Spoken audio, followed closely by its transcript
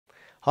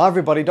Hi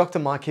everybody, Dr.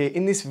 Mike here.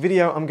 In this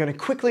video, I'm going to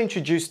quickly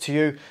introduce to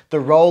you the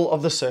role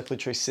of the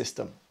circulatory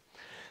system.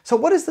 So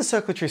what is the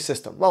circulatory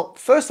system? Well,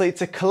 firstly,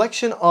 it's a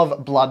collection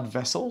of blood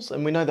vessels,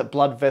 and we know that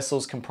blood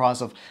vessels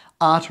comprise of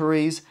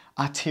arteries,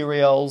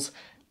 arterioles,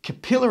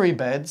 capillary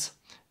beds,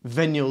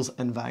 venules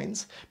and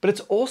veins, but it's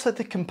also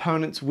the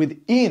components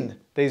within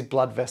these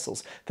blood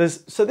vessels.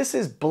 So this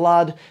is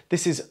blood,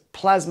 this is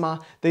plasma,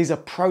 these are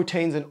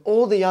proteins and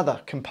all the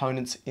other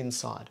components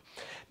inside.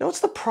 Now, what's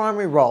the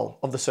primary role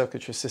of the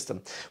circulatory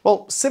system?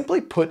 Well,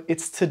 simply put,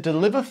 it's to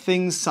deliver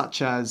things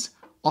such as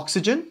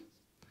oxygen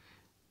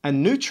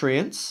and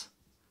nutrients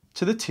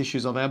to the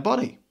tissues of our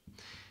body.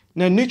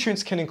 Now,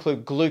 nutrients can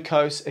include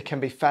glucose, it can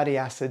be fatty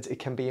acids, it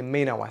can be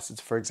amino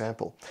acids, for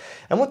example.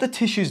 And what the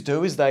tissues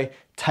do is they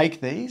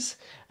take these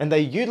and they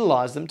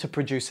utilize them to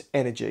produce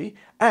energy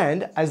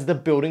and as the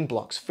building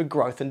blocks for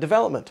growth and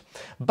development.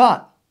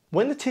 But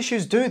when the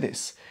tissues do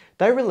this,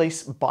 they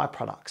release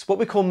byproducts, what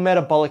we call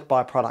metabolic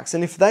byproducts.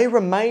 And if they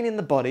remain in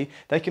the body,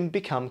 they can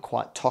become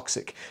quite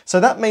toxic. So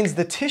that means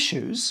the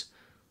tissues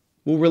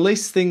will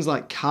release things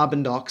like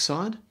carbon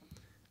dioxide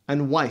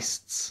and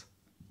wastes.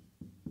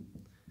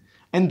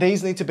 And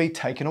these need to be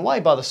taken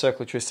away by the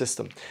circulatory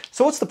system.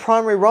 So what's the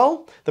primary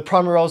role? The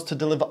primary role is to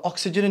deliver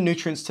oxygen and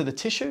nutrients to the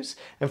tissues,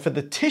 and for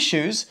the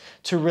tissues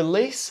to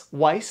release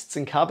wastes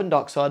and carbon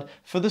dioxide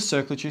for the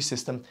circulatory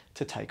system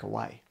to take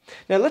away.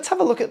 Now let's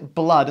have a look at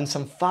blood and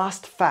some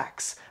fast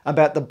facts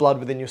about the blood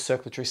within your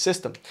circulatory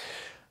system.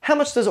 How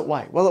much does it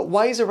weigh? Well, it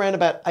weighs around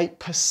about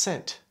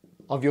 8%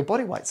 of your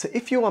body weight. So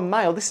if you are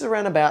male, this is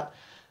around about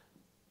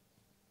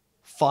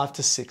 5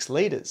 to 6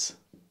 litres.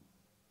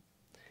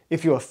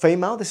 If you're a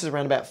female, this is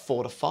around about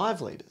 4 to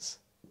 5 litres.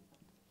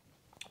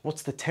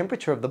 What's the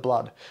temperature of the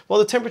blood? Well,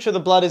 the temperature of the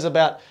blood is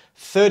about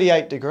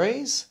 38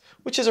 degrees,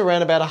 which is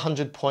around about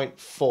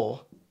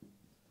 100.4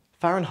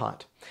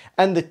 Fahrenheit.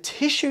 And the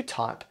tissue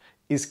type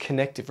is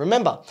connective.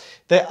 Remember,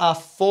 there are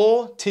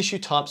 4 tissue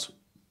types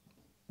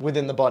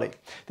within the body.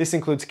 This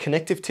includes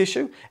connective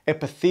tissue,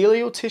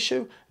 epithelial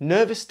tissue,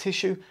 nervous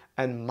tissue,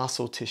 and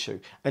muscle tissue.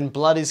 And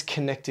blood is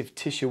connective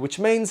tissue, which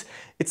means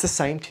it's the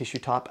same tissue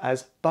type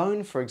as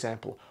bone, for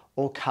example,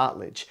 or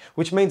cartilage,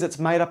 which means it's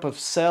made up of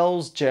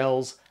cells,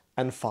 gels,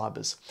 and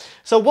fibers.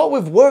 So what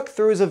we've worked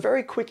through is a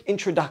very quick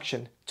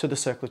introduction to the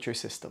circulatory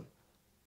system.